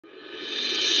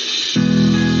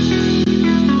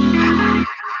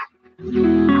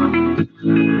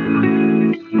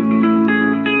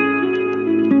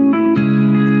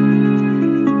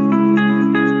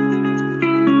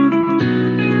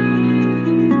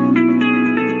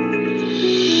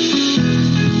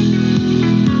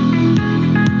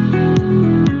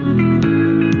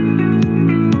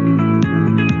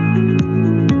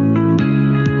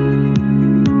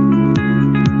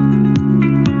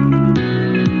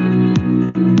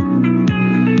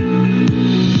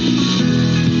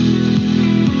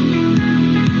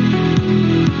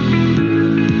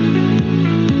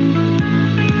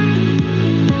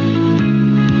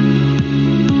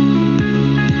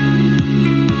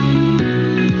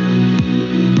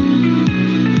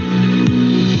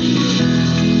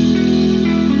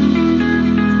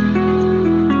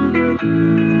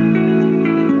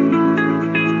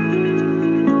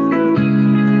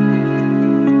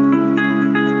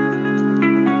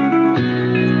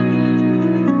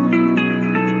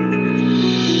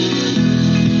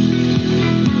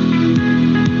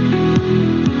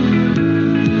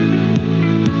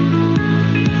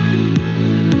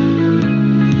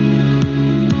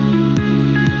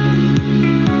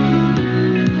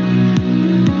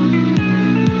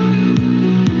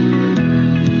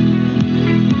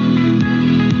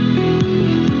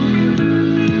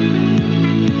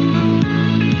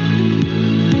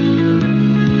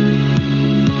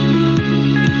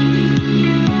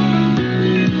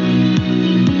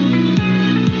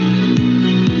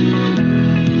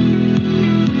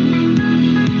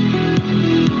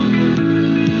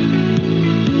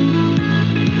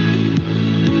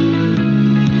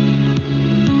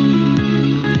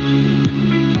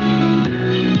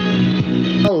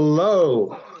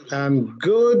and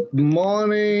good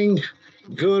morning,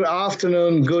 good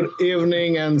afternoon, good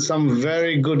evening, and some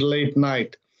very good late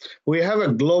night. We have a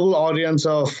global audience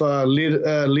of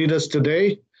leaders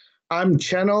today. I'm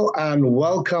Cheno, and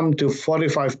welcome to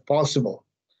 45 Possible.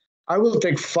 I will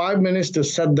take 5 minutes to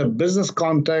set the business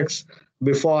context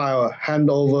before I hand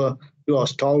over to our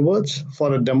stalwarts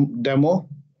for a demo.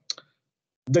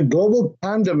 The global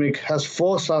pandemic has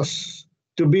forced us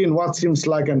to be in what seems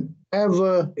like an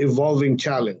ever-evolving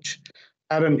challenge.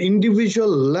 At an individual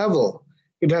level,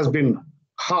 it has been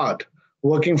hard.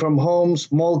 Working from home,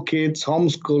 small kids,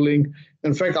 homeschooling.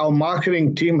 In fact, our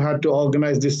marketing team had to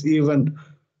organize this event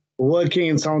working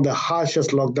in some of the harshest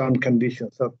lockdown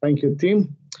conditions. So thank you,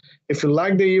 team. If you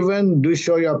like the event, do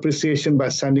show your appreciation by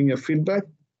sending your feedback.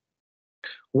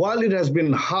 While it has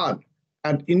been hard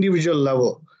at individual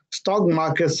level, stock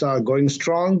markets are going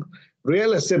strong,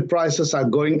 real estate prices are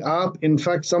going up. In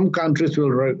fact, some countries will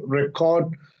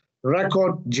record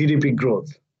GDP growth.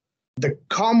 The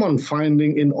common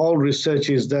finding in all research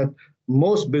is that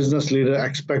most business leaders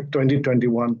expect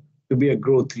 2021 to be a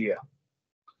growth year.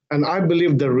 And I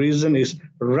believe the reason is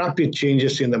rapid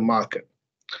changes in the market.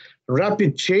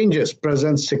 Rapid changes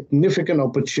present significant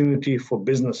opportunity for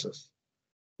businesses.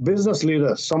 Business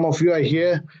leaders, some of you are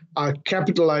here, are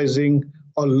capitalizing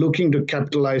or looking to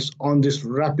capitalize on these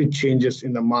rapid changes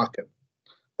in the market.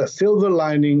 The silver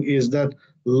lining is that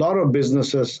a lot of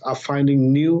businesses are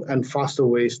finding new and faster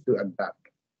ways to adapt.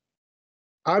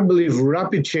 I believe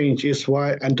rapid change is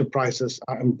why enterprises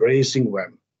are embracing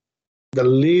WEM, the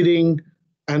leading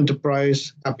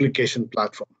enterprise application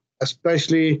platform,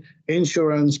 especially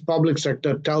insurance, public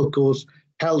sector, telcos,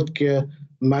 healthcare,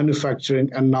 manufacturing,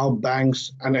 and now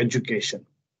banks and education.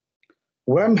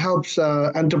 WEM helps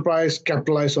enterprise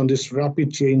capitalize on these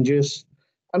rapid changes.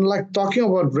 And like talking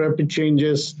about rapid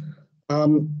changes,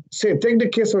 take the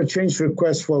case of a change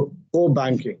request for core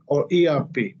banking or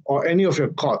ERP or any of your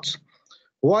COTS.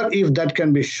 What if that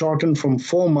can be shortened from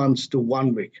 4 months to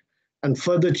 1 week and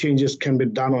further changes can be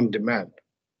done on demand?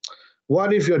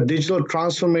 What if your digital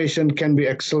transformation can be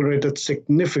accelerated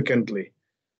significantly?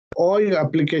 Or your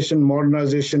application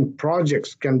modernization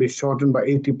projects can be shortened by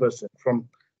 80% from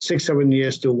 6-7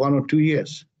 years to 1 or 2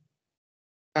 years?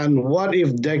 And what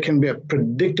if there can be a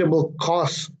predictable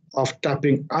cost of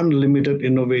tapping unlimited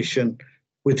innovation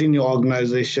within your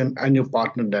organization and your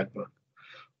partner network?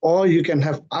 Or you can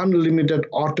have unlimited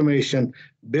automation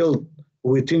built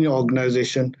within your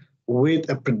organization with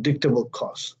a predictable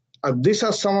cost. These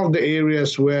are some of the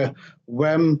areas where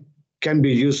WEM can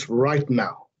be used right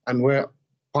now and where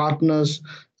partners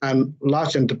and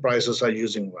large enterprises are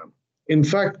using WEM. In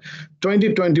fact,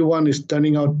 2021 is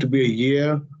turning out to be a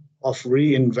year of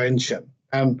reinvention,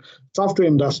 and software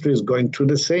industry is going through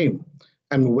the same.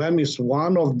 And WEM is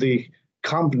one of the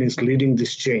companies leading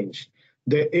this change.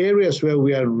 The areas where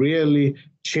we are really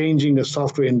changing the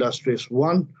software industry is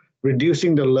one,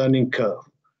 reducing the learning curve.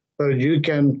 So you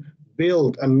can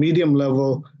build a medium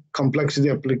level complexity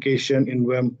application in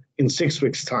WEM in 6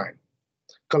 weeks' time.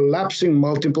 Collapsing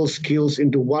multiple skills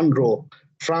into one role,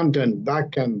 front-end,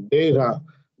 back-end, data,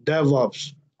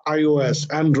 DevOps,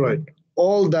 iOS, Android,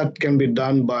 all that can be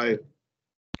done by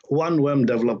one WEM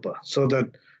developer so that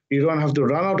you don't have to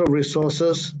run out of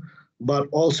resources, but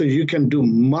also you can do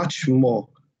much more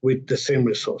with the same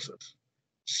resources.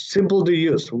 Simple to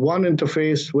use, one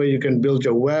interface where you can build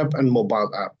your web and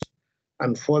mobile apps.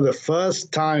 And for the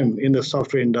first time in the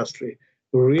software industry,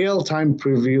 real-time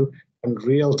preview and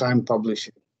real-time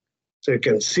publishing. So you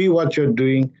can see what you're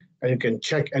doing and you can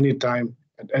check anytime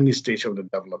at any stage of the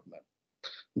development.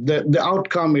 The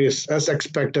outcome is, as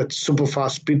expected, super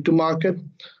fast speed to market,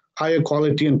 higher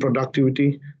quality and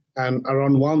productivity, and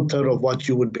around 1/3 of what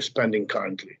you would be spending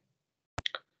currently.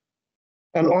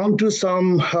 And on to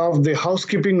some of the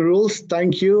housekeeping rules.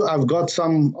 Thank you. I've got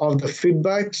some of the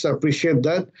feedbacks. I appreciate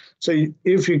that. So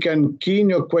if you can key in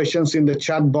your questions in the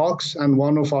chat box, and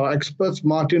one of our experts,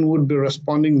 Martin, would be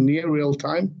responding near real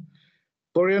time.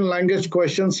 Korean language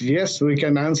questions, yes, we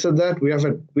can answer that.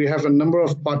 We have a number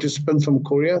of participants from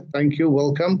Korea. Thank you,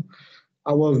 welcome.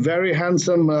 Our very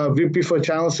handsome VP for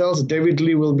channel sales, David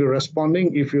Lee, will be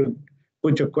responding if you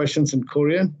put your questions in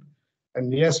Korean.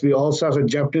 And yes, we also have a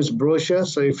Japanese brochure.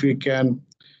 So if you can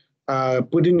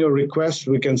put in your request,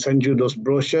 we can send you those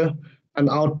brochure. And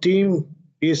our team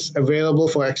is available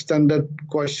for extended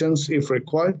questions if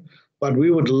required. But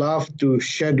we would love to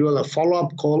schedule a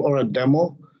follow-up call or a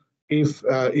demo if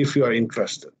you are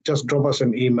interested. Just drop us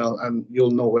an email and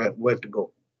you'll know where to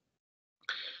go.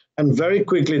 And very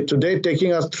quickly, today,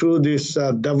 taking us through this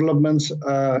developments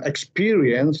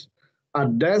experience are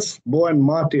Des, Bo, and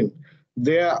Martin.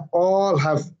 They all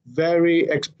have varied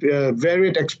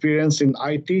experience in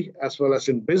IT as well as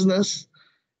in business.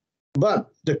 But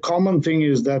the common thing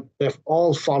is that they've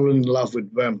all fallen in love with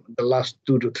WEM the last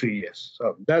 2 to 3 years.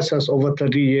 So Des has over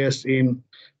 30 years in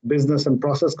business and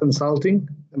process consulting,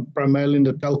 and primarily in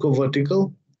the telco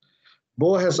vertical.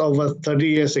 Bo has over 30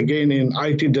 years again in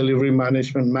IT delivery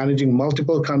management, managing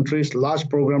multiple countries, large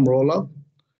program rollout.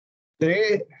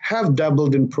 They have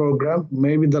dabbled in program,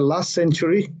 maybe the last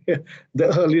century,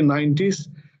 the early 90s.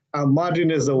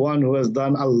 Martin is the one who has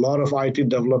done a lot of IT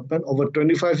development, over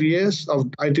 25 years of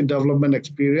IT development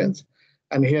experience,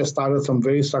 and he has started some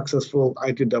very successful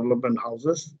IT development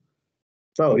houses.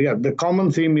 So yeah, the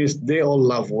common theme is they all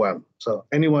love WEM. So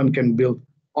anyone can build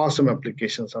awesome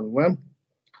applications on WEM.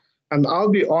 And I'll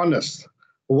be honest,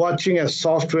 watching a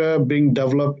software being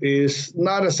developed is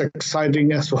not as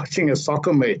exciting as watching a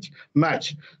soccer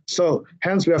match. So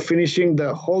hence we are finishing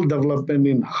the whole development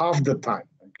in half the time,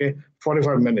 okay,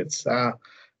 45 minutes.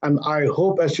 And I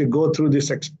hope as you go through this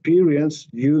experience,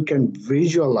 you can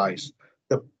visualize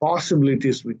the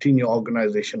possibilities within your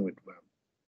organization with WEM.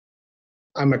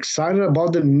 I'm excited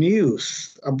about the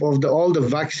news, about all the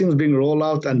vaccines being rolled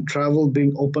out and travel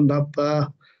being opened up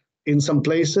in some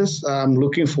places. I'm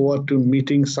looking forward to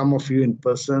meeting some of you in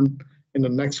person in the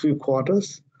next few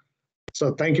quarters.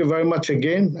 So thank you very much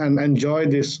again, and enjoy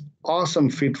this awesome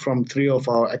feed from 3 of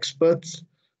our experts.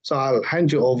 So I'll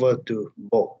hand you over to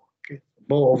Bo. Okay,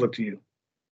 Bo, over to you.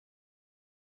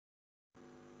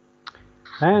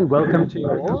 And welcome to you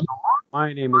all.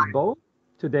 My name is Bo.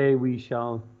 Today we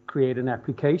shall create an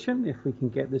application, if we can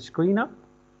get the screen up.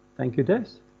 Thank you, Des.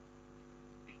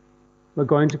 We're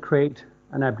going to create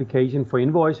an application for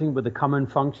invoicing with the common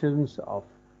functions of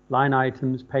line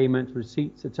items, payments,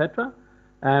 receipts, etc.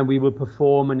 And we will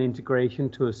perform an integration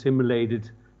to a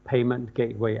simulated payment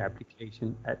gateway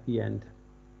application at the end.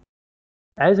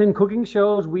 As in cooking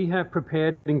shows, we have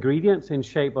prepared ingredients in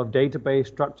shape of database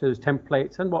structures,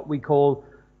 templates, and what we call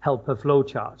helper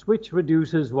flowcharts, which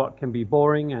reduces what can be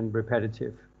boring and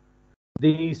repetitive.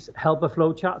 These helper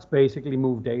flowcharts basically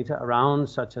move data around,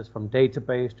 such as from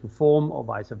database to form or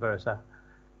vice versa.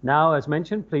 Now, as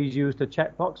mentioned, please use the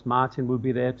chat box. Martin will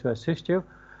be there to assist you,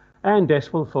 and Des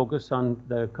will focus on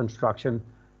the construction.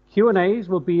 Q&As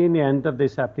will be in the end of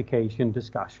this application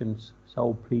discussions.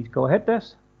 So please go ahead,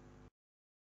 Des.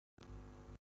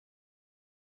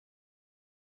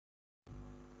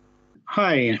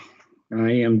 Hi,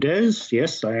 I am Des.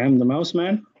 Yes, I am the mouse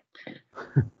man.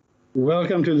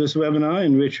 Welcome to this webinar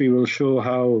in which we will show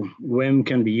how WEM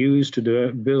can be used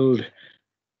to build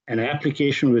an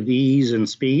application with ease and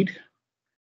speed.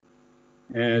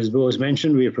 As Bo has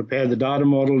mentioned, we have prepared the data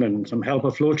model and some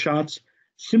helper flowcharts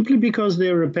simply because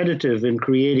they're repetitive in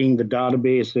creating the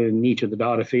database in each of the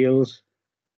data fields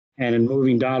and in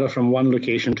moving data from one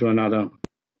location to another.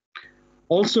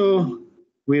 Also,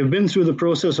 we have been through the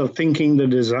process of thinking the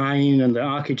design and the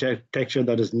architecture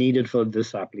that is needed for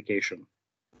this application.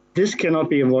 This cannot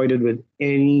be avoided with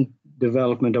any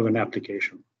development of an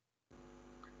application.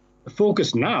 The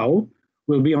focus now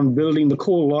will be on building the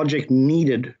core logic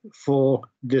needed for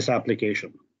this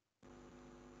application.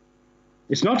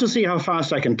 It's not to see how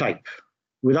fast I can type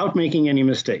without making any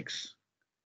mistakes,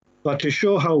 but to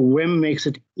show how WEM makes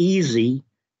it easy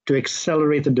to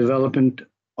accelerate the development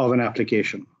of an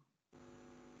application.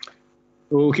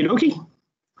 Okie dokie,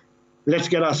 let's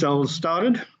get ourselves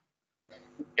started.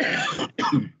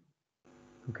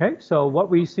 Okay, so what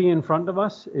we see in front of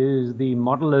us is the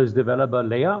modeler's developer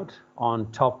layout.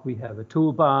 On top, we have a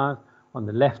toolbar. On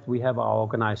the left, we have our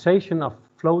organization of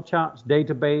flowcharts,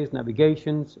 database,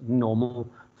 navigations, normal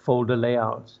folder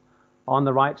layouts. On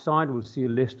the right side, we'll see a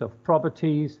list of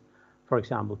properties, for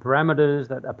example, parameters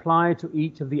that apply to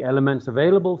each of the elements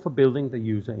available for building the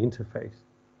user interface.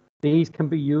 These can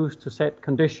be used to set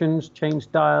conditions, change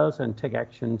styles, and take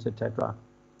actions, etc.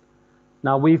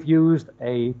 Now, we've used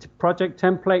a project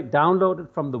template downloaded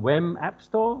from the WEM App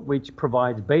Store, which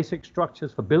provides basic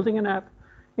structures for building an app,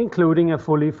 including a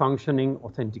fully functioning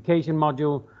authentication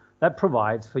module that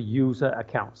provides for user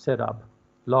account setup,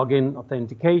 login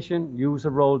authentication,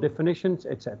 user role definitions,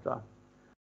 etc.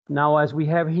 Now, as we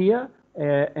have here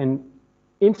an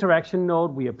interaction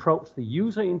node, we approach the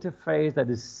user interface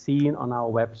that is seen on our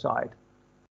website.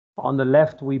 On the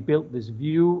left, we built this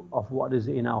view of what is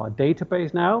in our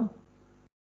database now.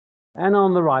 And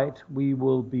on the right, we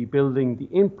will be building the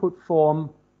input form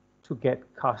to get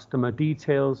customer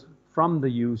details from the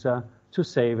user to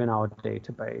save in our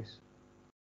database.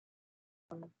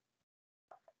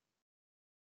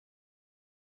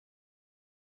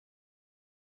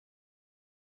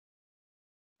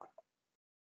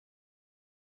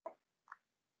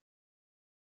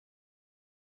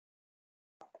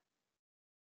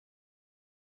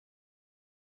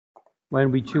 When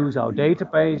we choose our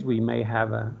database, we may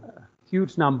have a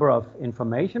huge number of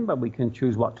information, but we can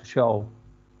choose what to show.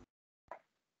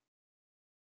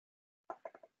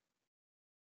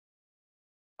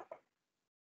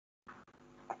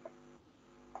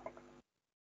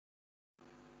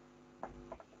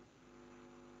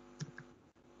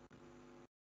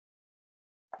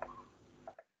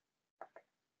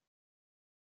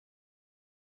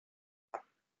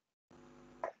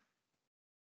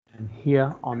 And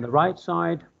here on the right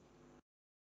side,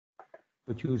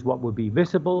 we choose what would be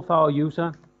visible for our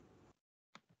user.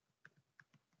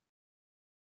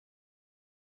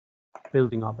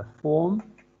 Building up a form,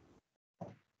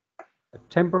 a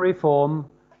temporary form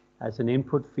as an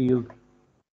input field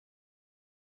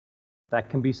that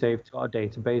can be saved to our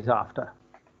database after.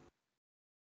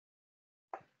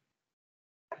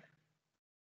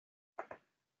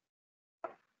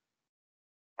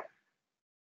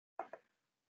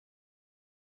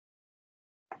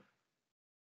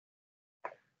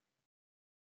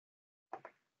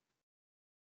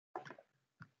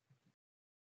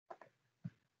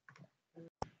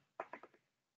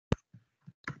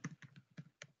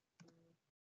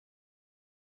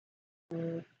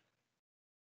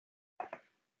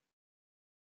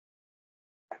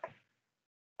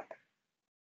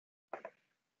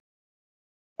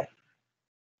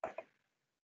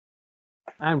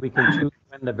 And we can choose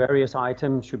when the various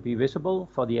items should be visible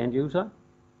for the end user,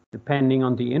 depending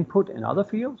on the input and other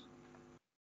fields.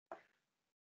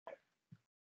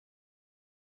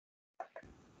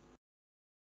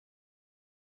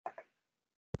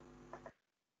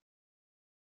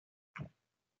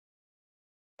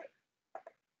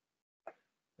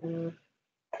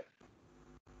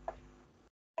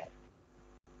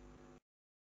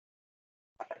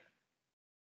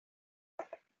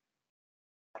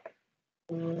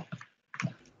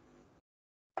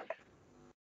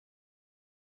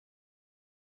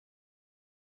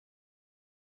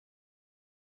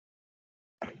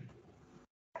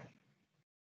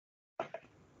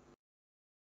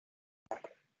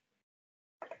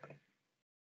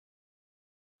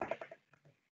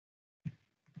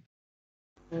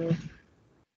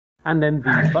 And then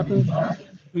these buttons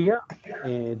here,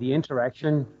 the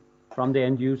interaction from the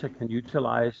end user can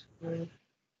utilize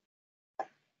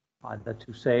either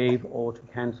to save or to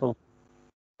cancel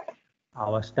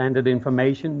our standard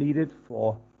information needed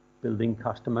for building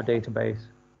customer database.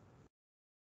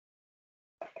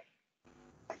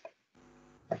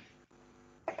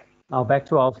 Now back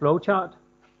to our flowchart.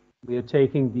 We are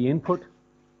taking the input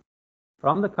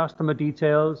from the customer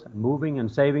details and moving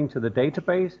and saving to the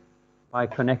database by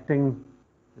connecting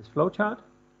this flowchart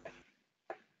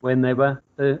whenever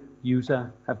the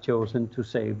user have chosen to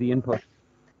save the input.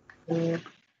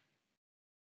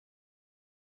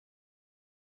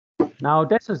 Now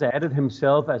Des has added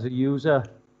himself as a user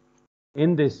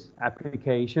in this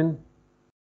application.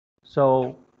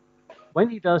 So when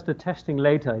he does the testing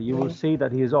later, you will see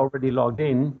that he is already logged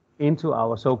in into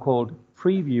our so-called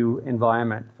preview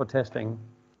environment for testing.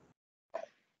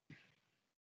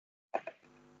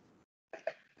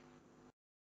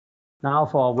 Now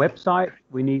for our website,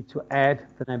 we need to add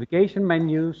the navigation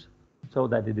menus so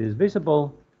that it is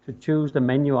visible to choose the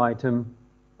menu item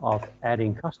of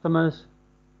adding customers.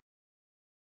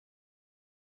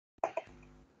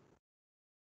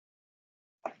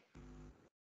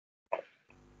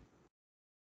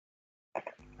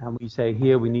 And we say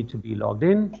here we need to be logged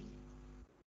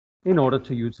in order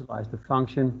to utilize the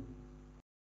function.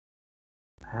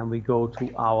 And we go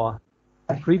to our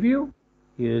preview.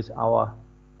 Here's our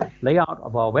layout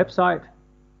of our website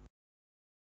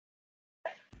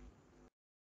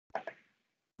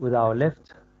with our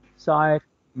left side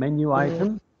menu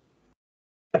item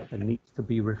that needs to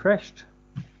be refreshed.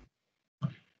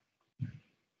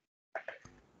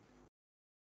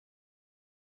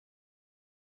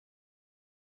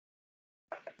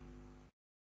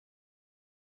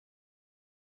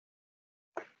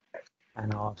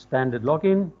 And our standard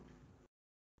login.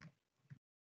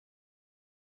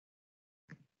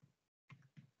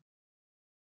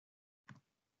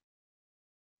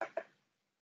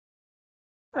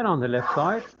 And on the left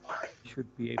side, you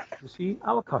should be able to see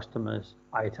our customers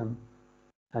item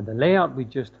and the layout we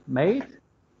just made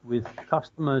with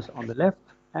customers on the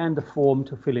left and the form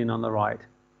to fill in on the right.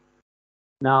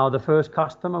 Now, the first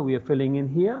customer we are filling in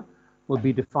here will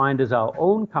be defined as our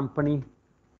own company,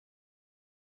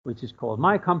 which is called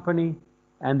My Company,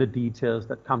 and the details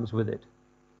that comes with it.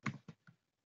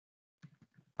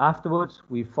 Afterwards,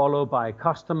 we follow by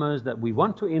customers that we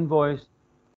want to invoice,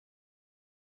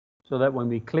 so that when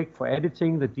we click for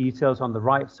editing, the details on the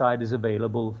right side is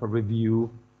available for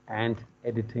review and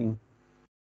editing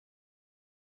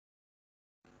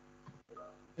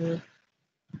And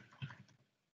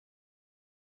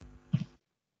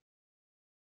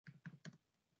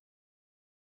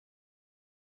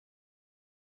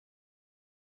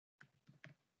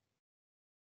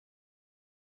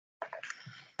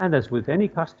as with any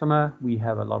customer, we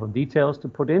have a lot of details to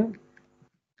put in.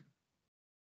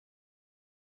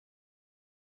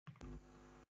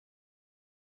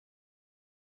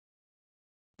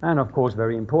 And of course,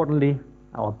 very importantly,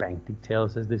 our bank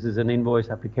details, as this is an invoice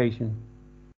application.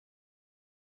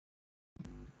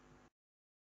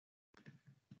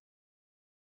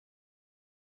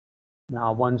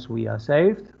 Now, once we are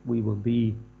saved, we will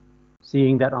be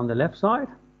seeing that on the left side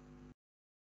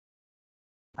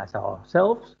as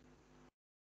ourselves.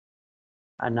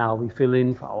 And now we fill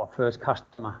in for our first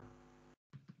customer.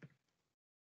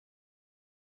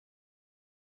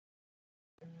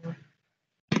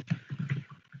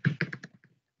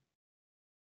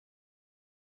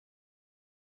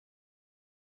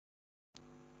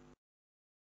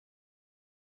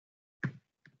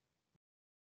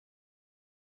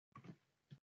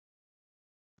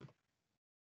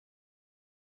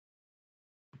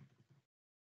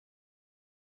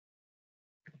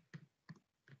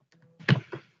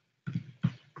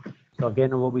 So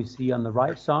again, what we see on the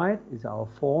right side is our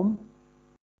form,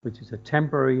 which is a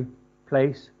temporary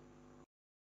place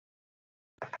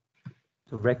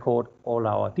to record all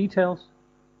our details.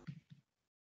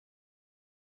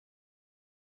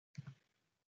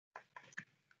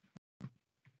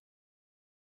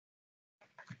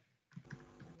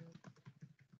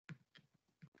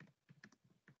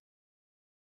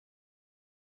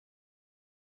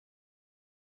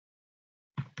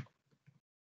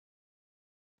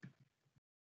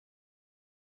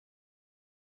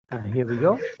 And here we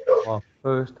go, our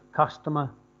first customer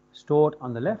stored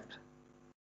on the left.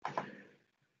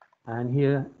 And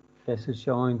here, this is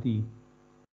showing the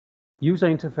user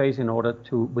interface in order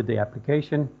to, with the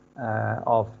application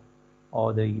or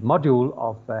the module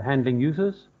of handling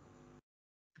users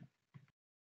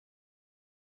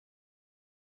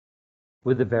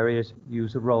with the various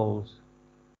user roles.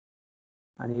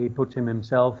 And he puts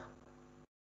himself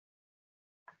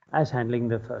as handling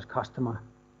the first customer.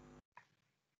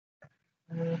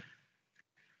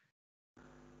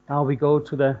 Now we go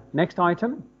to the next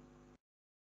item,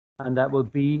 and that will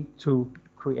be to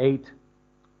create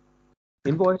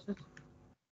invoices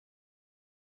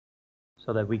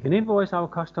so that we can invoice our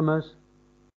customers.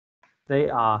 They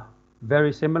are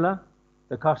very similar,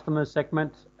 the customer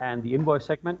segment and the invoice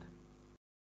segment.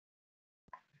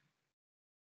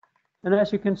 And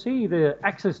as you can see, the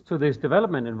access to this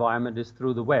development environment is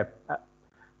through the web.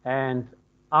 And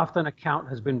after an account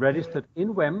has been registered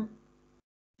in WEM,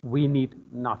 we need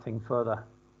nothing further.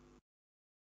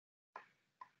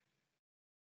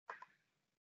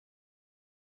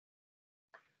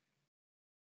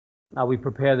 Now we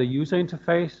prepare the user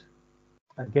interface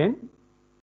again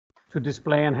to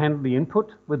display and handle the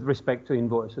input with respect to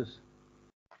invoices.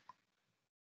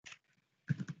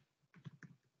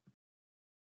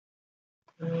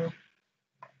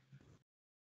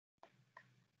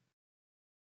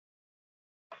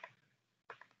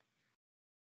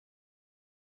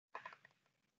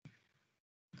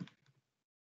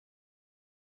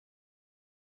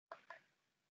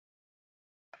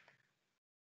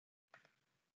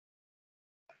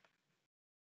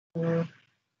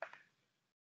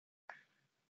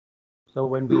 So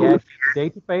when we add the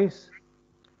database,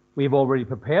 we've already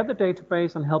prepared the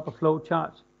database and helper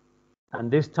flowcharts, and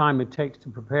this time it takes to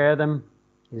prepare them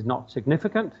is not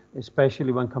significant,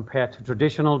 especially when compared to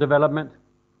traditional development.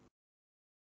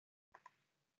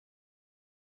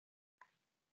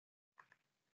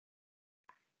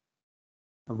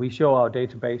 And we show our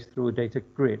database through a data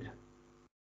grid.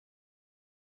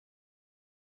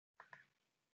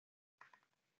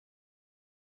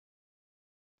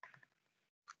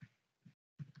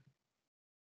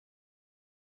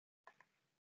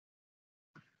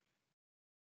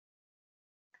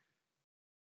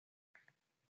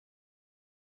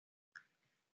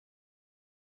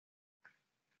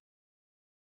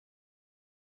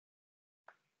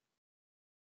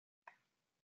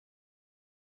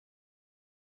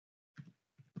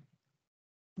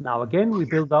 Now again, we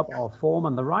build up our form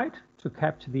on the right to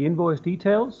capture the invoice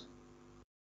details.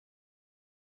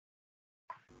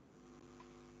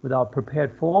 With our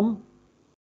prepared form,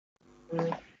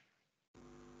 and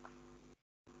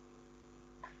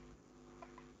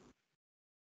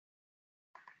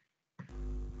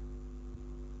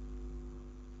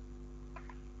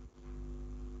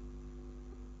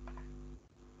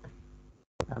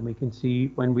we can see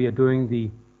when we are doing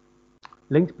the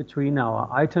links between our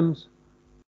items,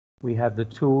 we have the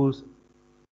tools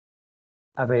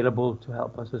available to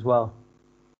help us as well.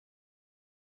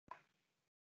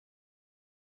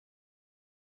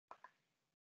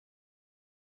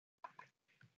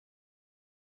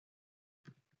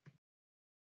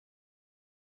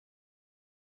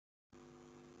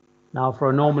 Now for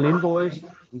a normal invoice,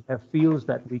 we have fields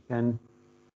that we can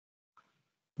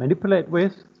manipulate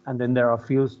with, and then there are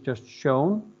fields just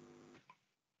shown.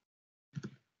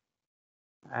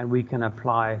 And we can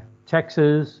apply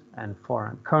taxes and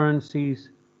foreign currencies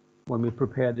when we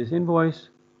prepare this invoice.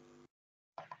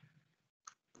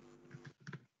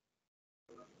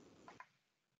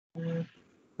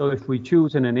 So if we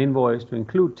choose in an invoice to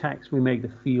include tax, we make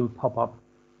the field pop up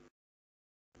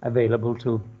available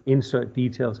to insert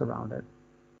details around it.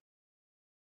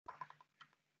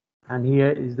 And here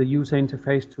is the user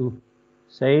interface to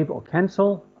save or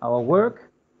cancel our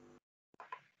work.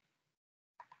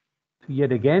 To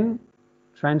yet again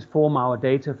transform our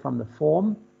data from the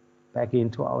form back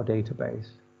into our database.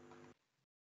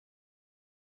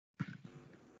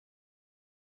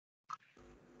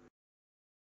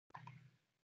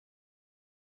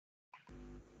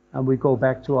 And we go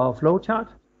back to our flowchart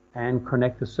and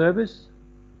connect the service.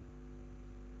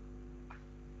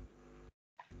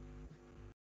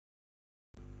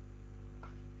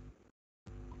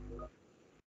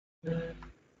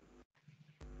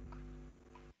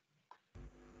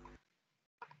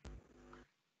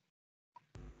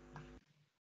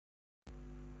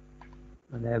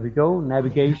 And there we go,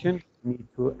 navigation. We need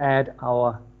to add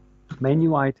our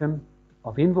menu item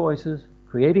of invoices,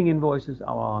 creating invoices,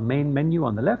 our main menu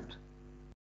on the left.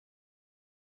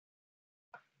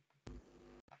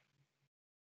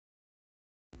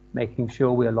 Making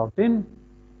sure we are logged in.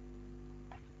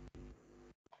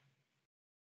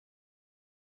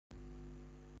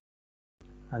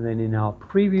 And then in our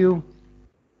preview,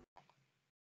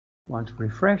 once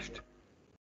refreshed,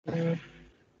 there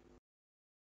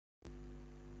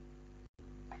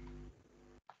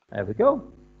we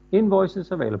go,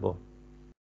 invoices available.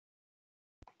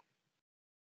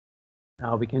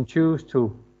 Now we can choose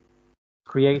to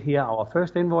create here our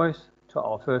first invoice to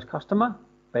our first customer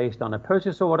based on a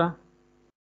purchase order.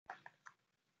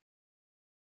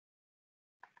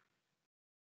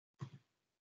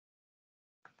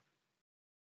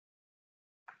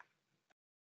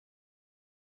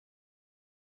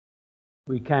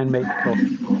 We can make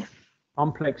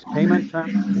complex payment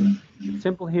terms. It's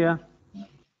simple here.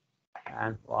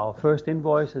 And our first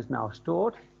invoice is now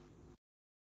stored.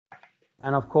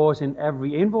 And of course, in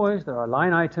every invoice, there are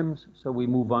line items. So we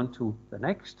move on to the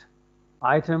next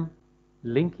item,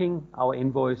 linking our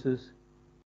invoices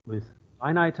with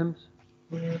line items.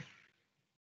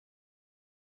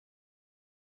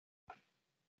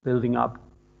 Building up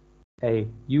a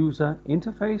user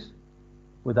interface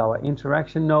with our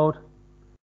interaction node.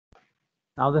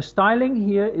 Now the styling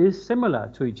here is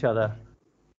similar to each other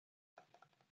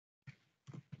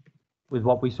with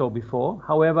what we saw before.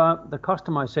 However, the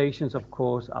customizations, of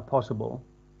course, are possible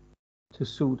to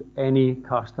suit any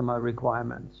customer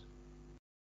requirements.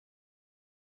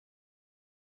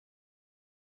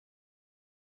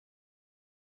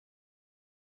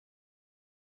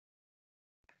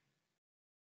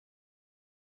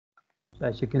 So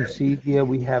as you can see here,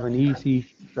 we have an easy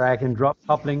drag and drop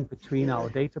coupling between our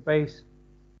database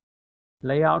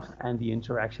layout and the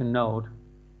interaction node.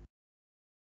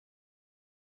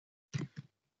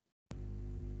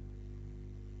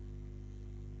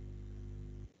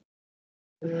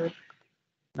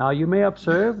 Now you may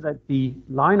observe that the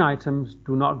line items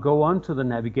do not go onto the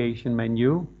navigation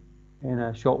menu in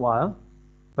a short while,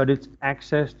 but it's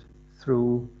accessed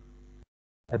through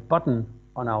a button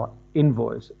on our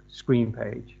invoice screen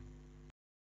page.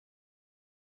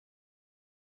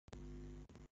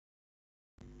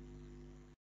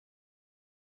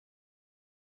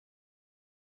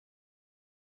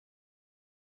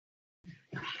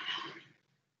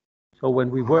 So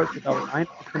when we work with our line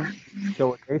items, we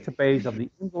show a database of the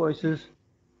invoices.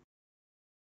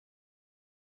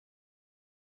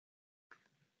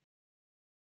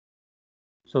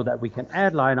 So that we can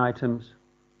add line items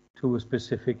to a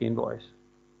specific invoice.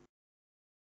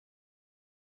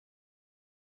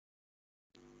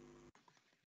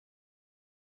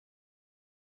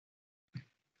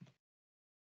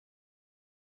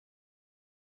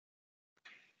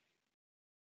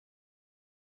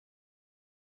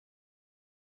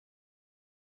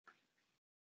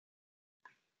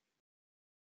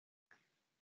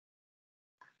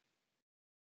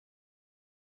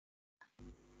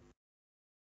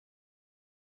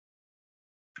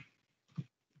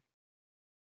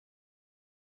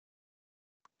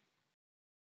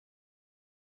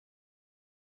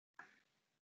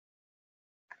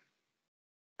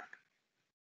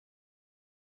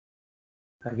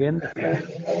 Again,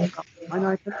 the line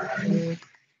item.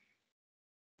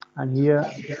 And here,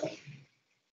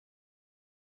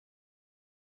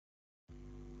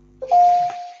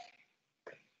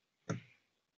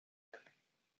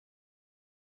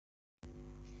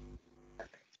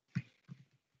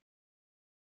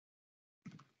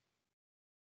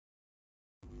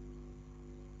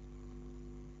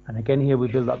 and again here we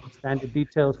build up the standard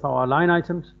details for our line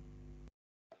items.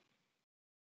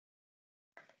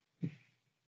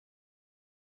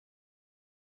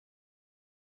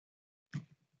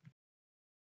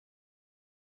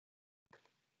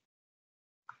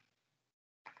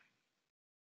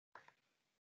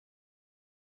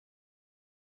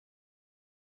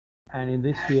 And in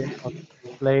this here, I'll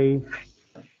display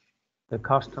the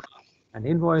customer and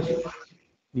invoice.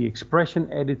 The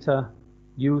expression editor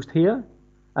used here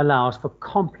allows for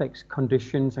complex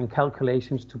conditions and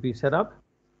calculations to be set up,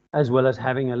 as well as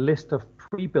having a list of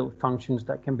pre-built functions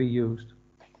that can be used.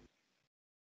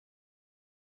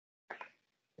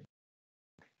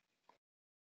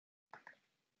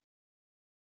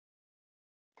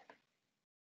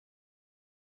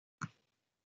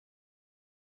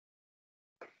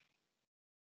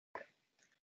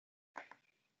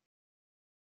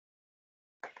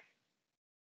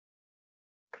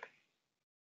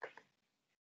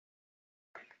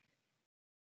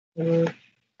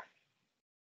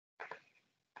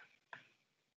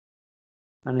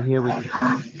 And here we are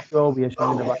showing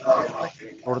the right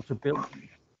in order to build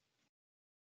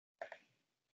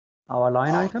our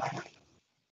line item.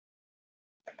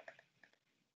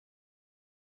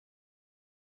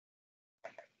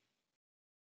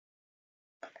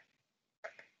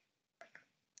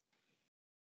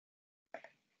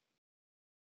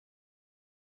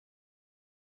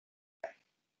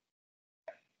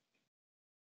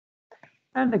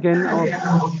 And again,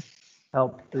 I'll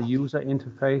help the user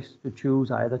interface to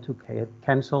choose either to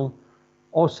cancel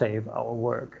or save our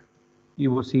work.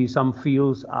 You will see some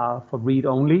fields are for read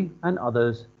only and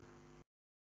others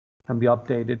can be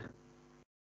updated.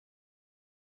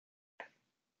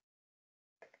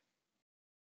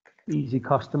 Easy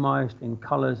customized in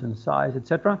colors and size,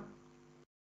 etc.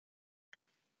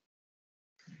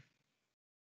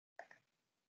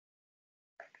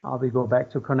 We go back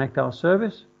to connect our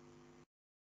service.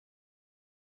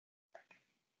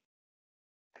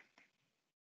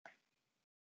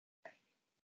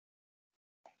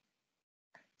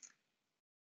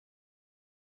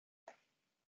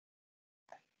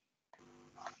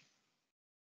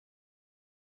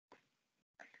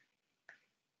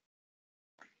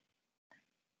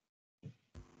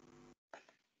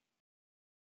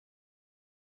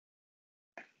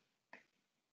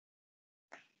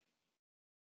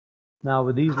 Now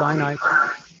with these line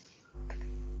items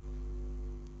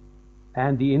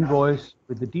and the invoice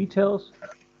with the details,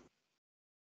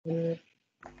 we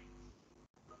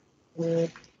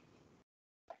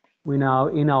now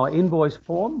in our invoice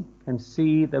form can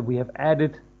see that we have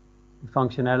added the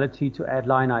functionality to add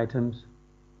line items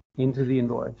into the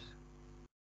invoice.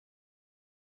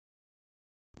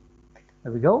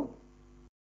 There we go.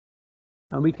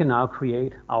 And we can now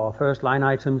create our first line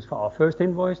items for our first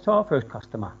invoice to our first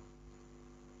customer.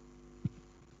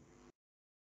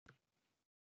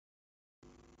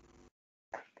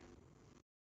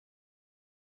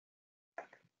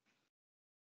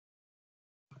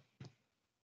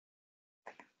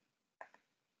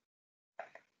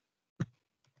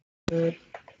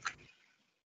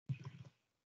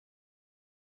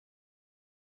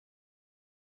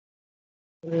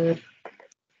 And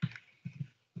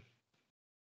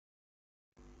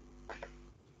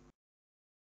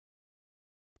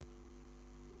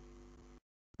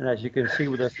as you can see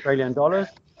with Australian dollars,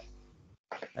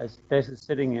 as this is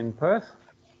sitting in Perth,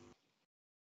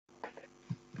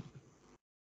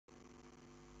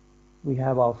 we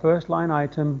have our first line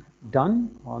item done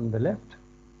on the left.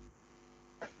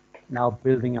 Now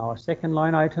building our second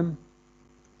line item.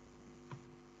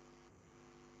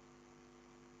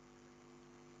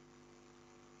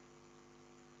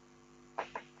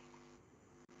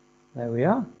 There we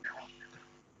are.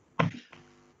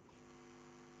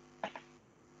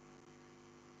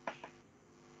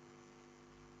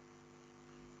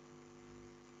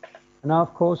 And now,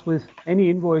 of course, with any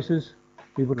invoices,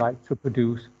 we would like to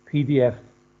produce PDF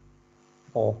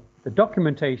or the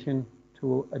documentation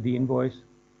to the invoice.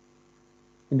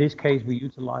 In this case, we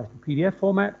utilize the PDF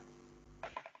format.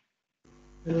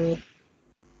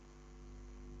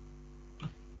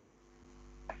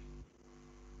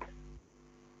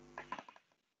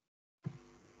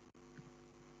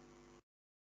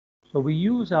 So we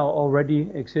use our already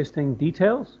existing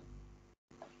details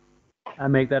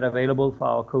and make that available for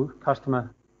our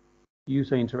customer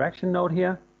user interaction node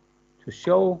here to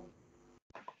show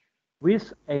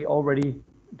with a already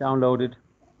downloaded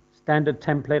standard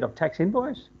template of tax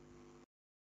invoice.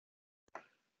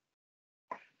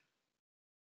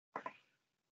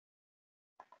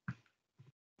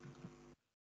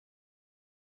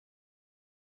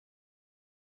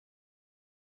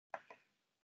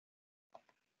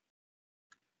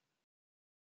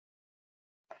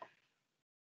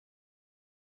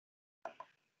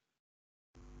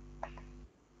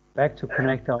 Back to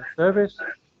connect our service.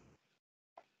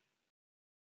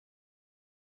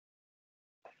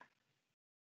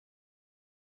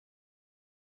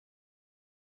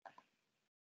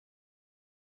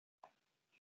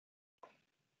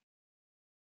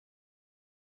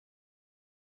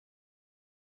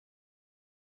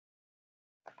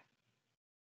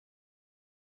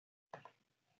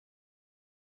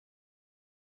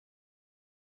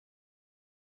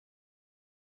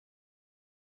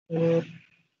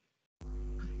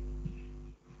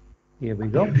 Here we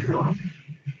go.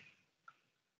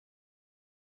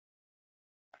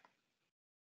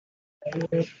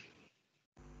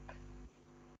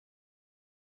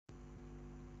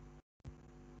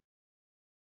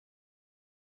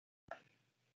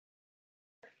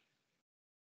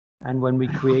 And when we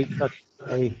create such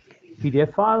a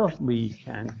PDF file, we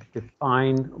can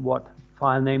define what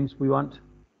file names we want,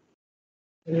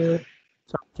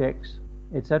 subjects,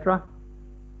 etc.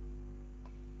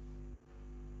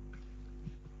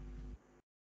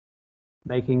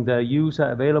 Making the user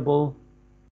available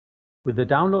with the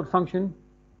download function.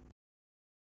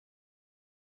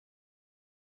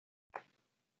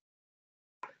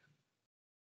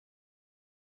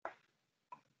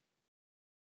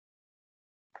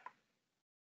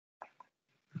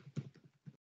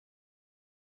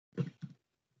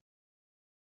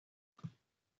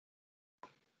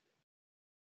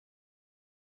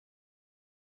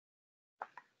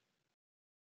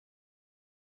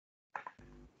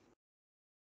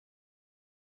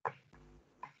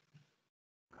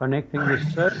 Connecting the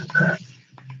search.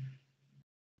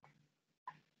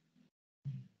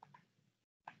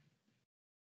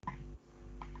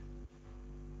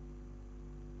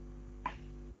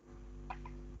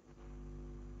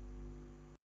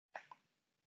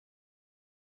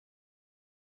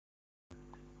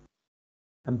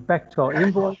 And back to our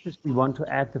invoices, we want to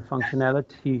add the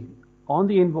functionality on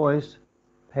the invoice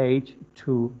page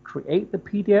to create the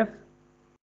PDF.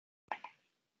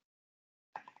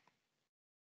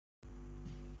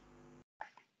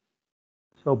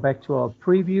 So back to our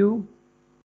preview,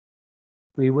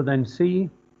 we will then see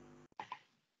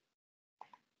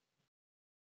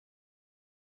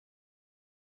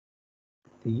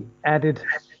the added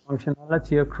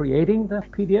functionality of creating the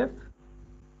PDF.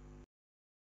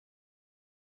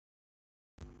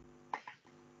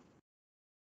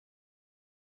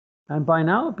 And by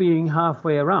now being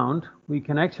halfway around, we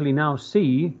can actually now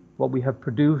see what we have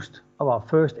produced of our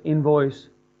first invoice,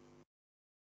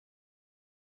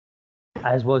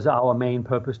 as was our main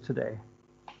purpose today.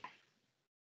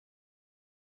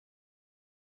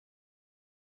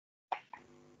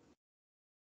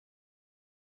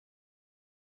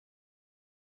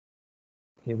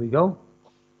 Here we go.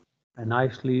 A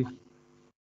nicely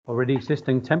already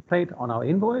existing template on our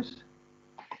invoice.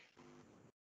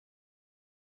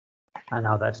 And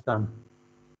now that's done.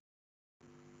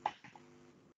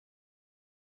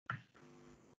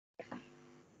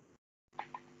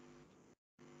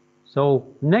 So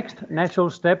next natural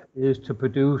step is to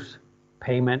produce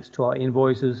payments to our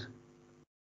invoices.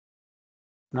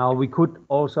 Now we could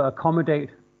also accommodate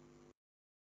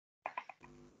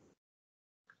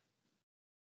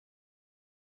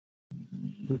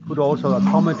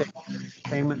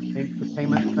payment links to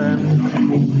payment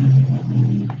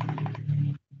terms.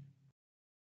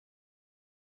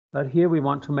 But here we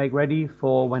want to make ready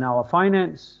for when our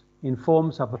finance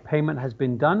informs of a payment has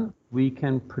been done, we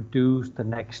can produce the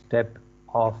next step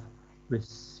of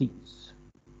receipts.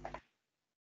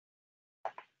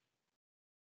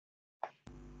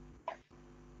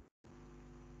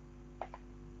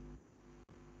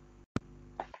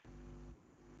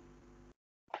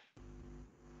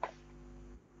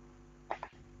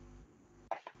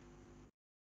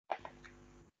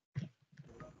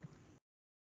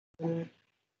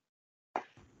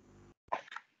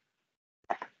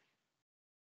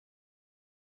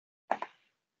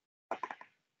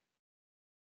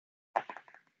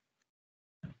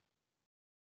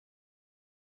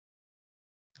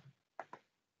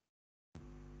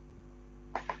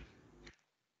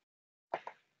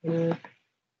 Mm.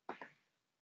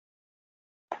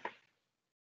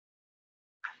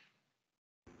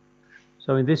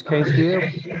 So in this case here,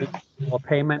 we link our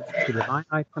payment to the line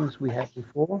items we had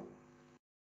before.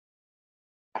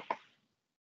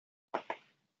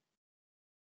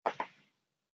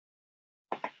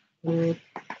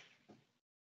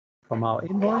 From our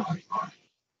invoice.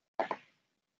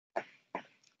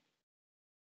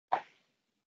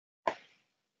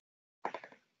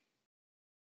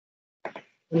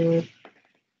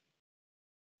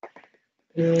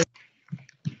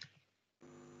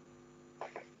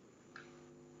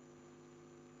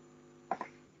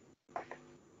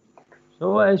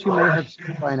 So as you may have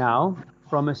seen by now,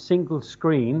 from a single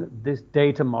screen, this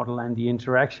data model and the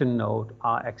interaction node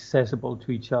are accessible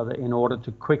to each other in order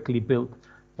to quickly build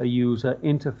a user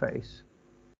interface.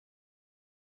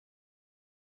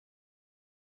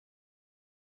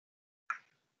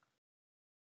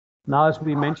 Now, as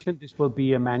we mentioned, this will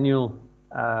be a manual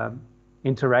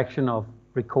interaction of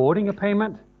recording a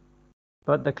payment,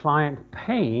 but the client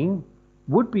paying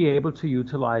would be able to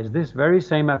utilize this very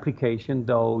same application,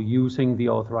 though using the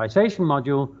authorization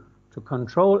module to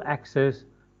control access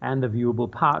and the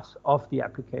viewable parts of the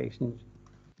application.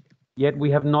 Yet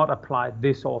we have not applied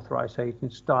this authorization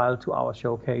style to our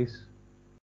showcase.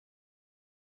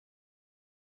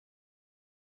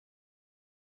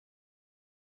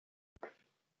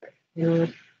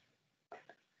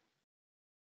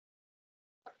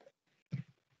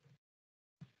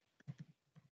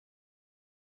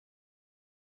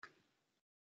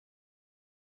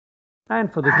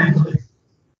 And for the details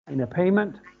in a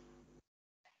payment,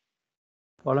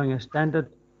 following a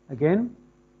standard again.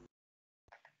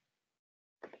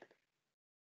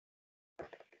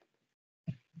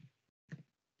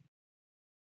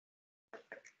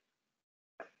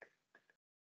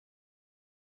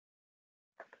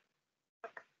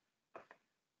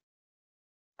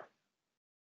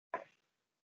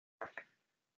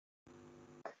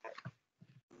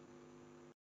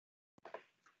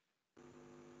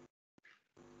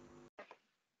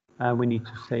 And we need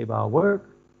to save our work.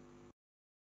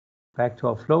 Back to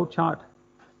our flowchart.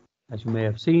 As you may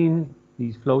have seen,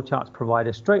 these flowcharts provide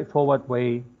a straightforward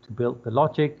way to build the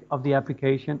logic of the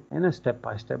application in a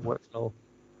step-by-step workflow.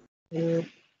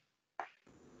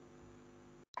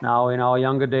 Now, in our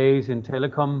younger days in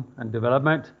telecom and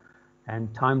development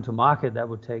and time to market, that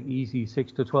would take easy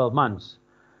 6 to 12 months,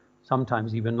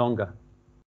 sometimes even longer.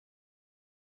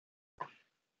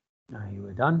 Now, here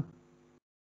we're done.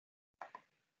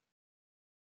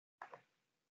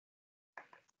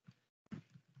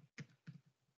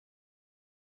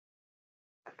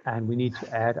 And we need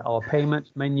to add our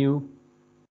payments menu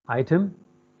item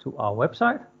to our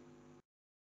website.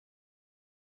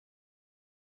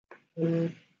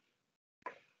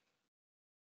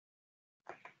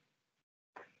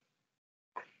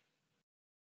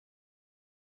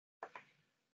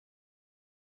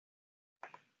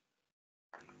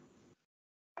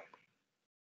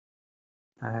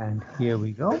 And here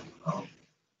we go.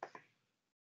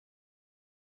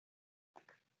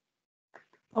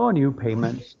 Our new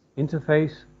payments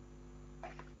interface.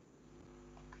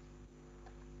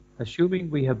 Assuming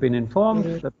we have been informed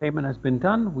the payment has been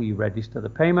done, we register the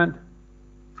payment.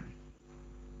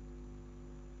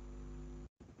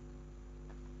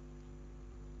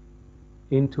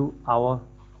 Into our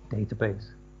database.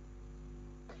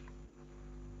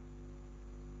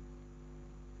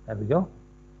 There we go.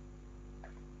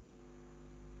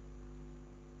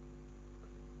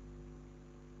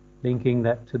 Linking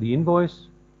that to the invoice.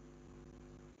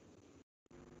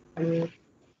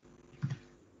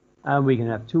 And we can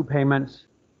have two payments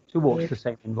towards the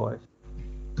same invoice.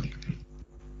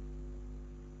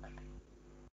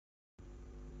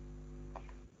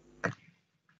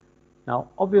 Now,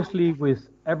 obviously, with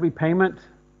every payment,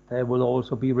 there will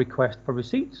also be request for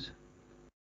receipts.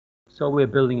 So we're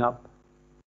building up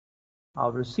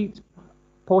our receipts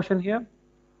portion here.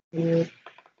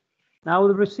 Now,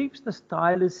 the receipts, the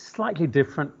style is slightly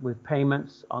different with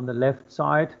payments on the left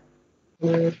side.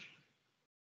 Here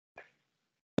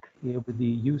with the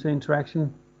user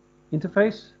interaction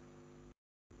interface.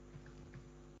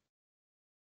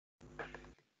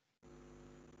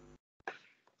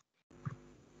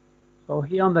 So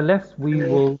here on the left, we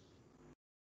will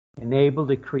enable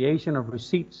the creation of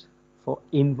receipts for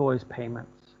invoice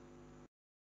payments.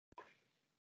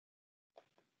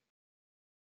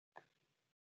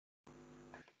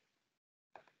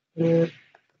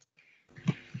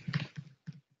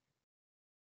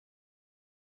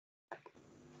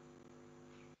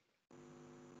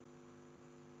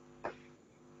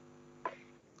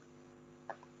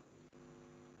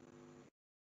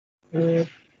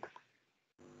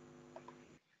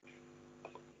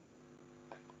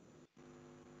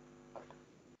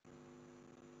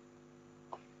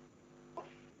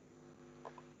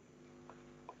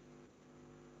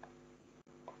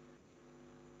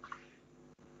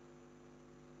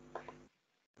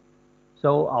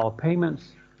 So our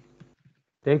payments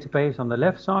database on the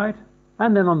left side,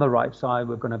 and then on the right side,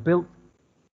 we're going to build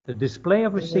the display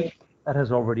of receipt that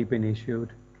has already been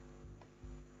issued.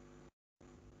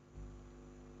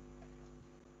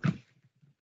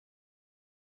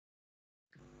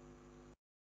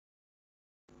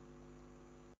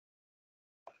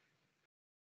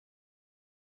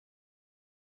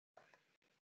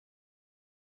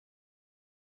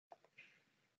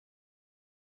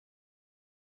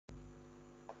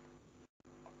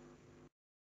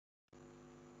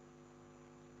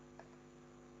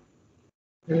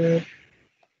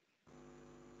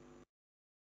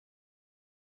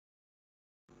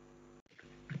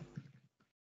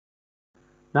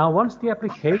 Now, once the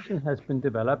application has been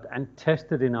developed and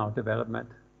tested in our development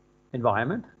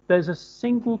environment, there's a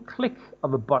single click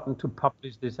of a button to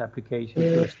publish this application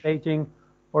to a staging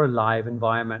or a live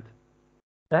environment.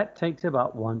 That takes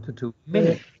about 1 to 2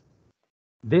 minutes.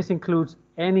 This includes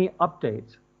any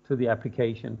updates to the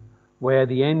application where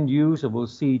the end user will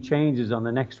see changes on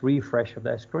the next refresh of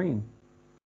their screen.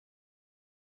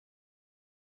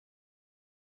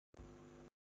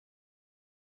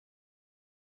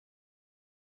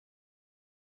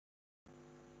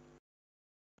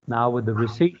 Now, with the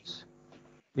receipts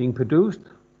being produced,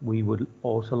 we would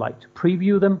also like to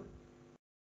preview them.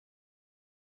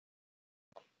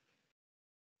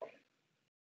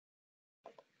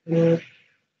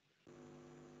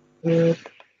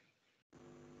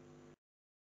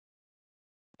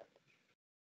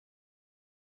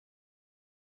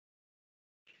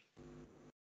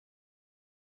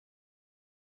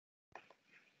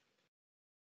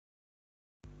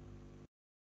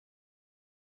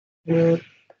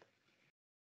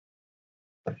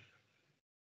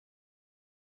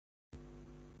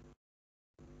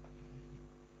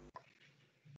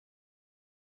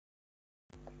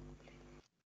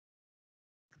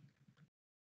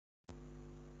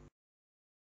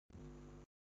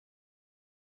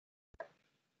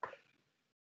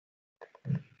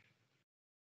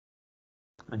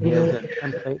 And here's a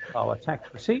template for our tax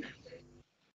receipt.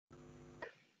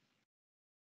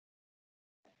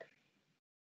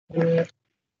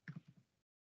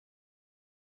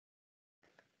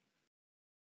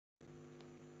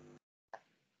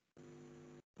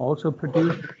 Also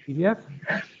produced PDF.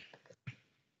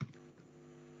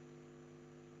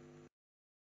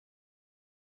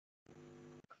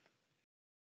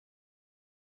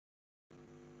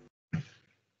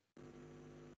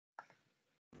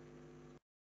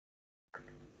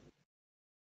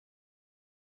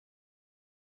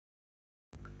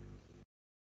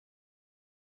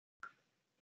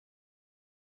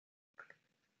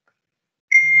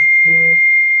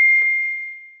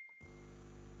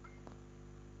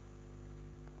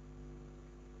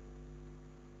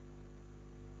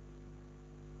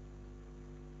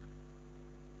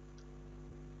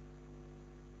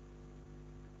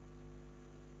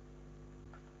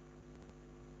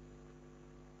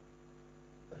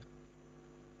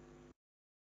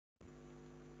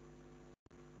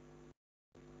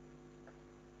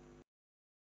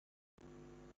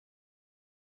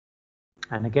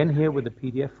 And again, here with the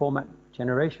PDF format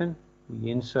generation,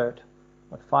 we insert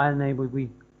what file name we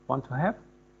want to have,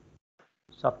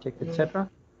 subject, etc.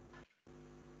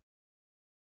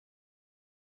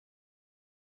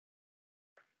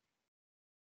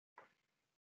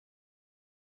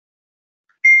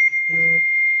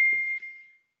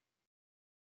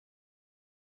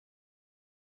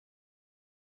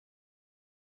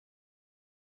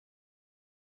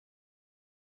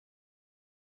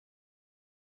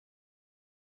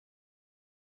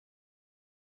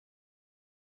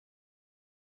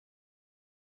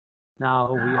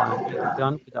 Now we are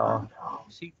done with our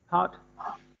receipt part.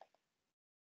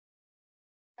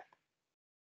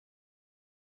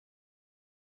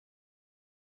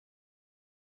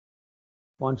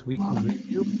 Once we can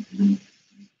review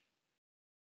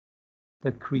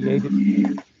the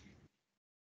created,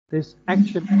 this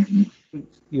actually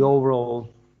completes the overall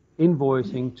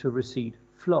invoicing to receipt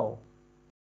flow.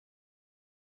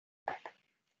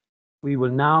 We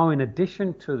will now, in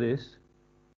addition to this,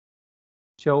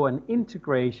 show an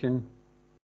integration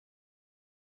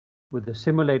with the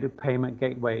simulated payment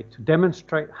gateway to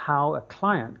demonstrate how a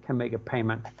client can make a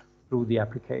payment through the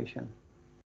application.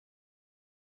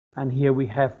 And here we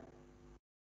have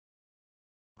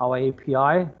our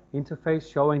API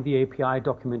interface showing the API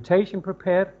documentation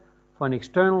prepared for an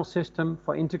external system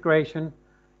for integration,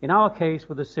 in our case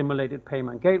with a simulated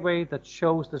payment gateway that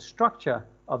shows the structure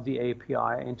of the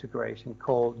API integration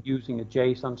called using a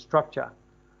JSON structure.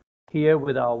 Here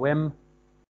with our WEM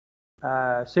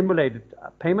simulated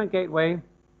payment gateway,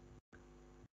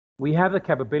 We have the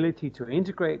capability to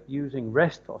integrate using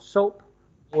REST or SOAP,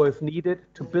 or if needed,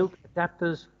 to build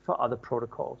adapters for other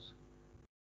protocols.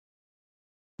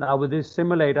 Now with this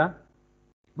simulator,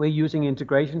 we're using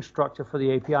integration structure for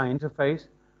the API interface,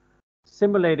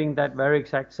 simulating that very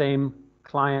exact same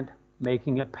client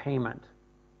making a payment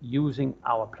using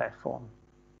our platform.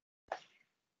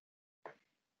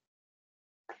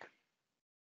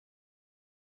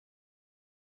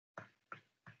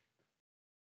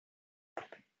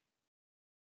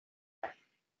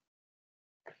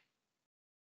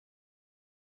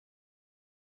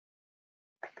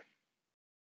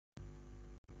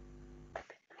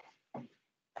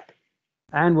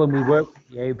 And when we work with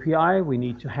the API, we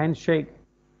need to handshake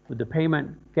with the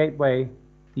payment gateway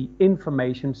the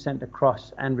information sent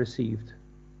across and received.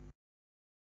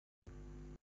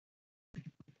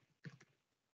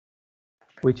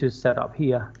 Which is set up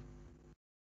here.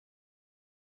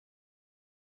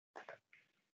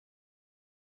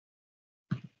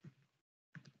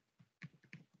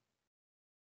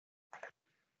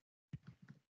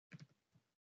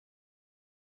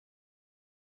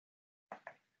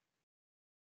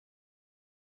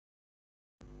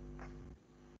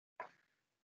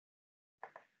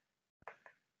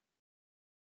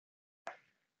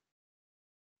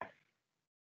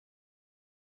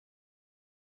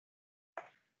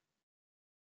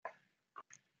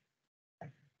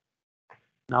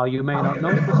 Now you may not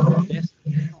notice this,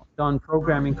 I've done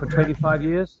programming for 25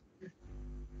 years,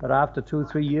 but after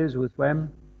 2-3 years with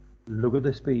WEM, look at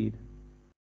the speed.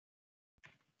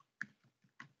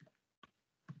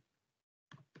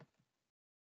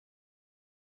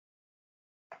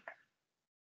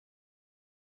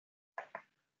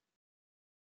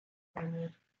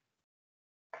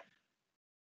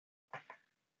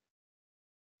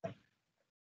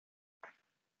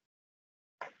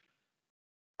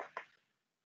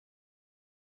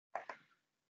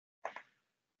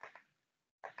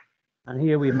 And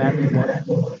here we map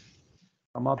what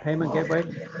from our payment gateway.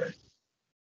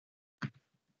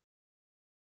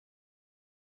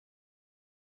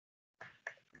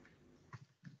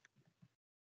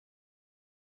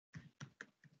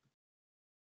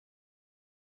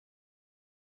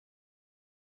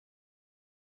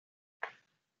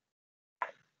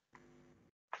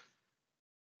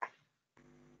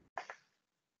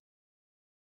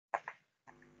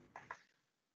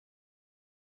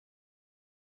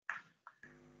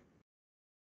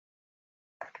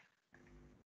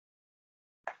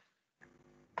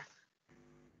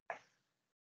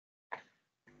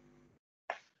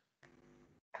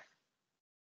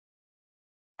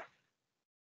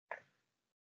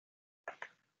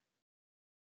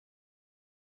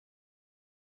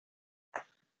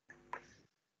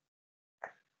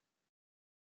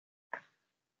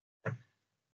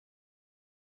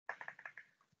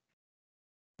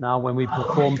 Now when we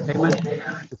perform payment,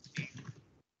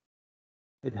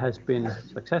 it has been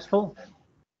successful.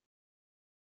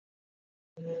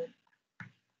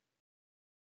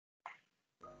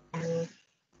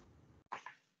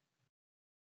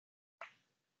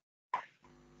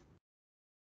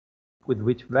 With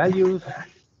which values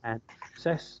and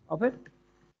success of it.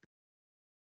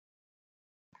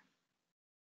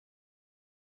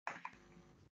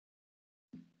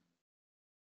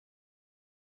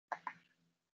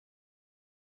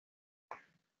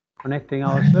 Connecting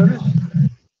our service.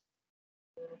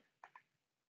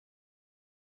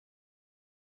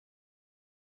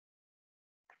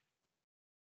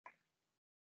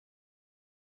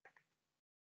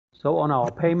 So on our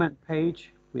payment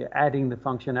page, we are adding the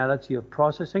functionality of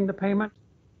processing the payment.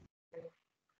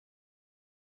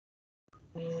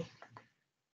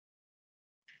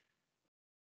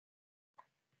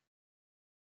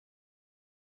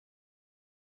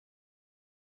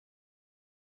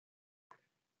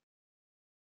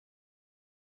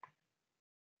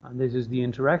 And this is the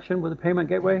interaction with the payment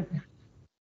gateway.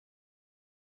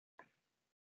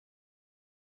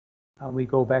 And we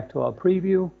go back to our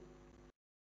preview.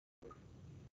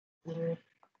 On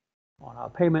our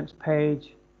payments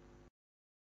page,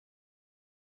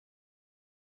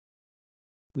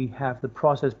 we have the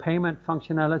process payment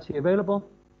functionality available,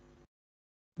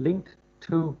 linked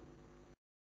to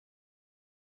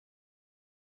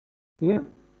here.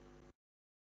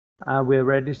 We're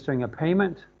registering a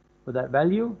payment with that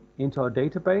value into our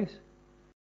database.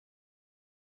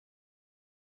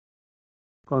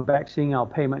 Going back, seeing our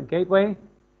payment gateway,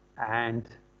 and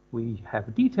we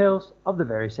have details of the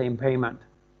very same payment.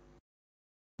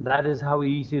 That is how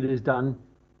easy it is done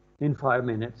in 5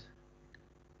 minutes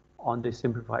on the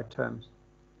simplified terms.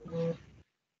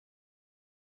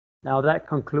 Now that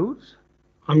concludes.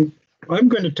 I'm I'm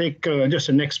going to take just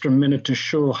an extra minute to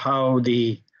show how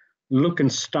the look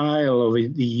and style of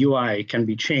the UI can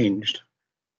be changed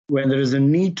when there is a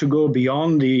need to go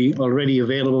beyond the already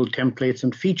available templates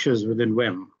and features within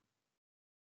WEM.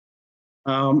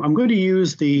 I'm going to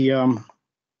use the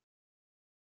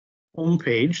home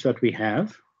page that we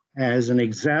have as an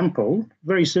example,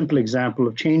 very simple example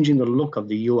of changing the look of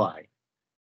the UI.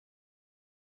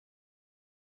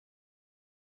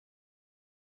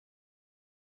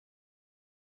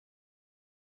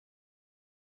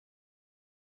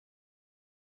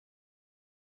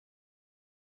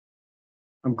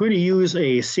 I'm going to use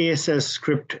a CSS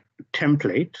script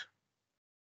template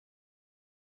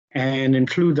and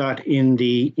include that in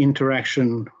the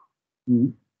interaction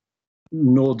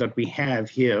node that we have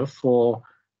here for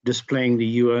displaying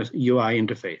the UI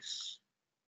interface.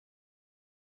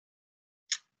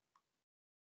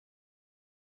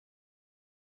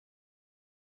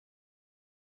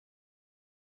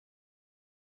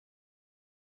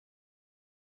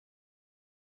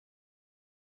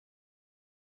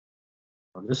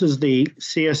 This is the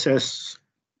CSS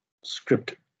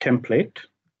script template.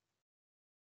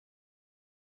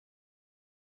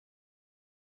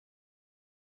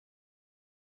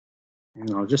 And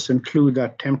I'll just include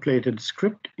that templated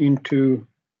script into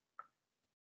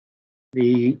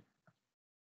the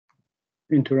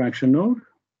interaction node.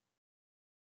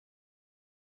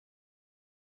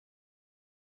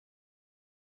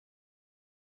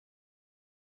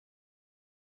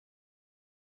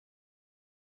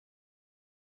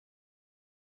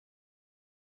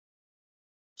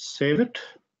 Save it.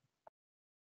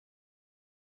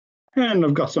 And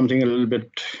I've got something a little bit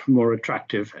more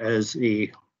attractive as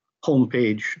a home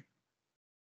page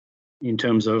in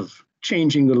terms of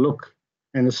changing the look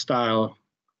and the style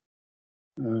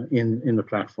in the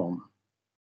platform.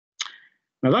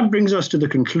 Now that brings us to the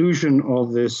conclusion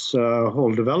of this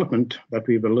whole development that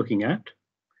we were looking at.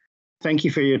 Thank you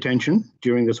for your attention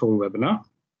during this whole webinar.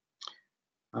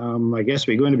 I guess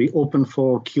we're going to be open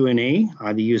for Q&A,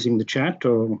 either using the chat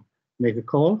or make a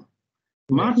call.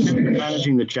 Martin has been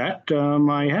managing the chat.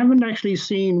 I haven't actually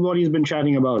seen what he's been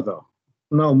chatting about, though.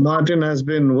 No, Martin has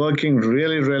been working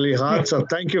really, really hard. So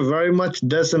thank you very much,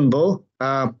 Des and Bo.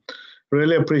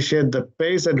 Really appreciate the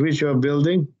pace at which you're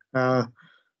building. I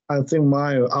think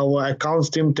our accounts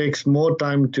team takes more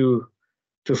time to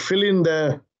fill in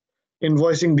the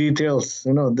invoicing details.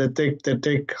 You know, they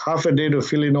take half a day to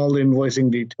fill in all the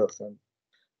invoicing details,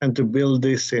 and to build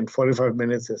this in 45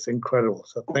 minutes is incredible.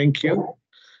 So thank you.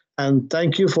 And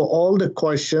thank you for all the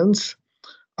questions.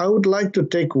 I would like to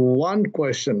take one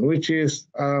question, which is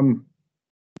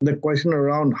the question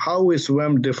around how is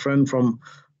WEM different from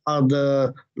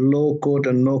other low-code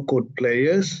and no-code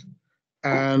players?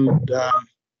 And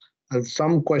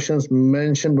some questions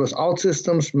mentioned was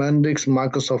OutSystems, Mendix,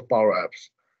 Microsoft Power Apps.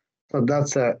 So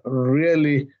that's a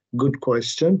really good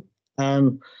question.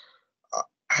 And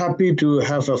happy to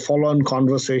have a follow-on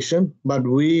conversation, but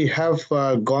we have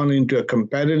gone into a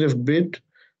competitive bid,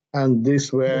 and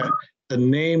these were the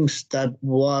names that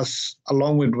was,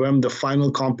 along with WEM, the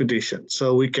final competition.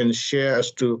 So we can share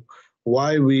as to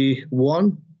why we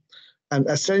won. And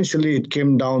essentially, it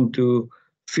came down to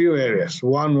few areas.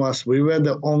 One was we were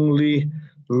the only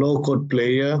low-code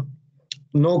player,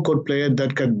 no-code player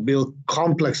that could build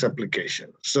complex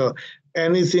applications. So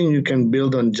anything you can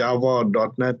build on Java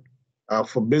or .NET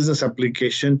for business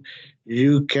application,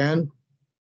 you can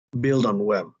build on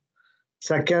WEM.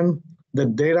 Second, the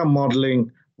data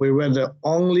modeling, we were the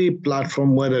only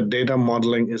platform where the data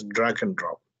modeling is drag and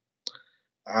drop.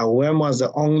 WEM was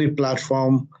the only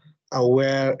platform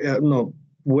where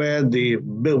the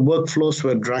workflows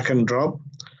were drag and drop.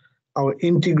 Our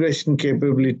integration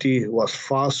capability was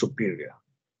far superior.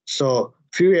 So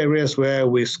few areas where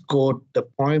we scored the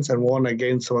points and won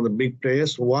against some of the big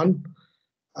players. One,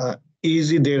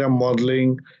 easy data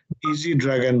modeling, easy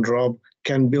drag and drop,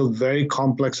 can build very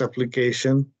complex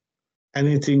application,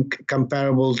 anything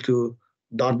comparable to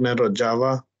 .NET or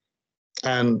Java,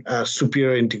 and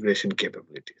superior integration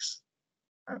capabilities.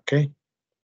 Okay.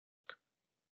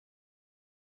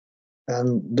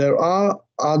 And there are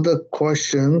other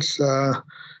questions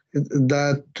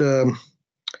that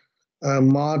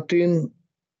Martin,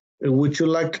 would you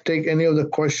like to take any of the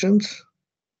questions?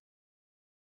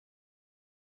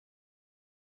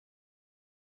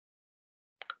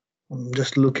 I'm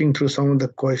just looking through some of the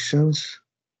questions.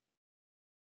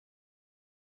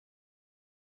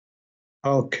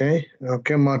 Okay,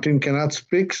 Martin cannot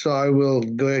speak, so I will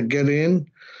go get in.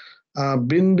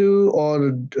 Bindu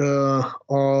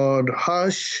or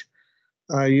Harsh,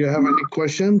 you have any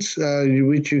questions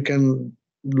which you can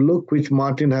look, which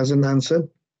Martin hasn't answered?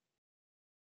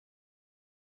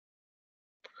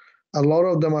 A lot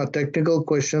of them are technical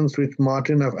questions which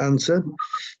Martin have answered.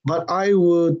 But I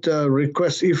would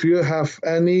request if you have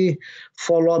any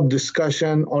follow-up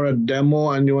discussion or a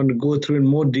demo and you want to go through in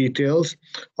more details,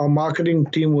 our marketing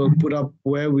team will put up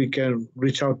where we can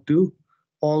reach out to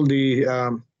all the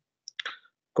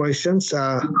questions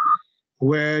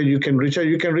where you can reach out.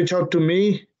 You can reach out to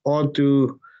me or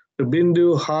to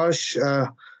Bindu, Harsh.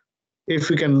 If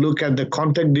you can look at the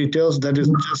contact details that is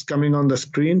just coming on the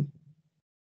screen.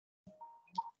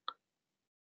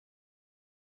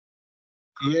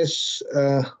 Yes.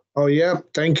 Oh, yeah.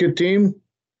 Thank you, team.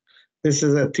 This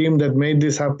is a team that made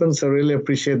this happen, so really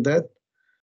appreciate that.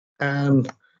 And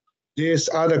these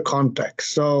are the contacts.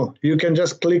 So you can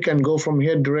just click and go from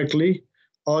here directly,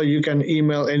 or you can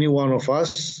email any one of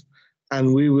us,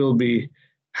 and we will be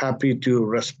happy to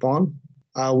respond.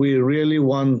 We really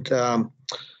want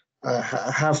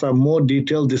have a more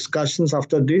detailed discussions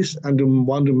after this, and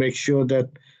want to make sure that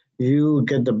you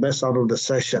get the best out of the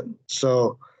session.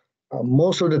 So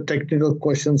most of the technical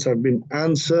questions have been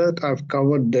answered. I've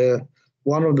covered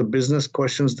one of the business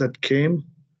questions that came,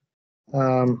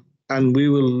 and we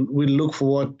look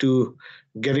forward to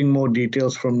getting more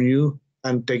details from you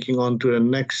and taking on to the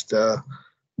next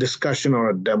discussion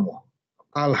or a demo.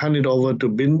 I'll hand it over to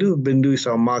Bindu. Bindu is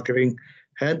our marketing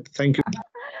head. Thank you.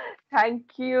 Thank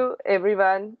you,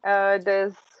 everyone.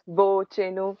 There's Bo,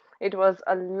 Chenu. It was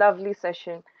a lovely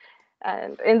session.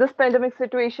 And in this pandemic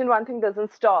situation, one thing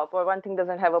doesn't stop or one thing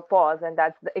doesn't have a pause, and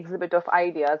that's the exhibit of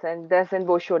ideas. And Des and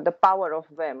Bo showed the power of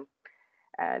WEM.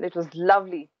 And it was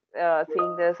lovely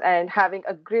seeing this and having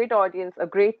a great audience, a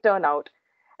great turnout.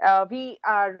 We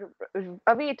are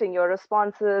awaiting your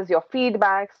responses, your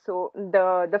feedback. So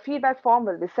the feedback form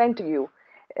will be sent to you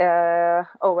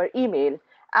over email.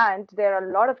 And there are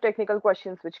a lot of technical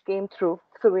questions which came through.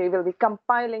 So we will be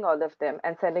compiling all of them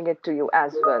and sending it to you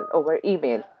as well over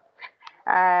email.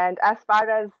 And as far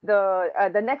as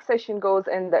the next session goes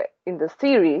in the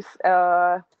series,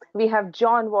 we have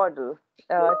John Waddle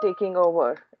taking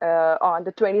over on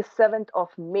the 27th of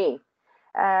May,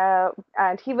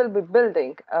 and he will be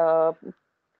building a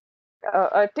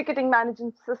ticketing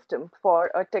management system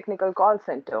for a technical call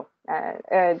center.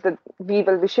 We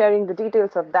will be sharing the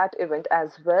details of that event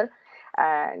as well,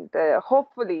 and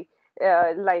hopefully.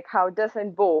 Like how Des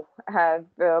and Bo have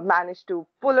managed to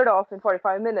pull it off in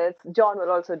 45 minutes, John will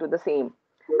also do the same.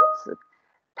 So,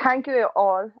 thank you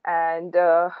all, and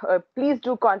please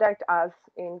do contact us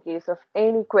in case of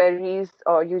any queries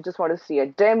or you just want to see a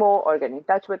demo or get in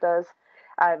touch with us.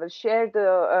 I will share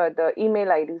the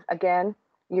email IDs again.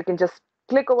 You can just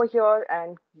click over here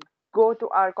and go to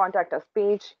our contact us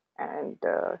page and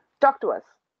talk to us.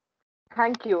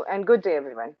 Thank you and good day,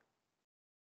 everyone.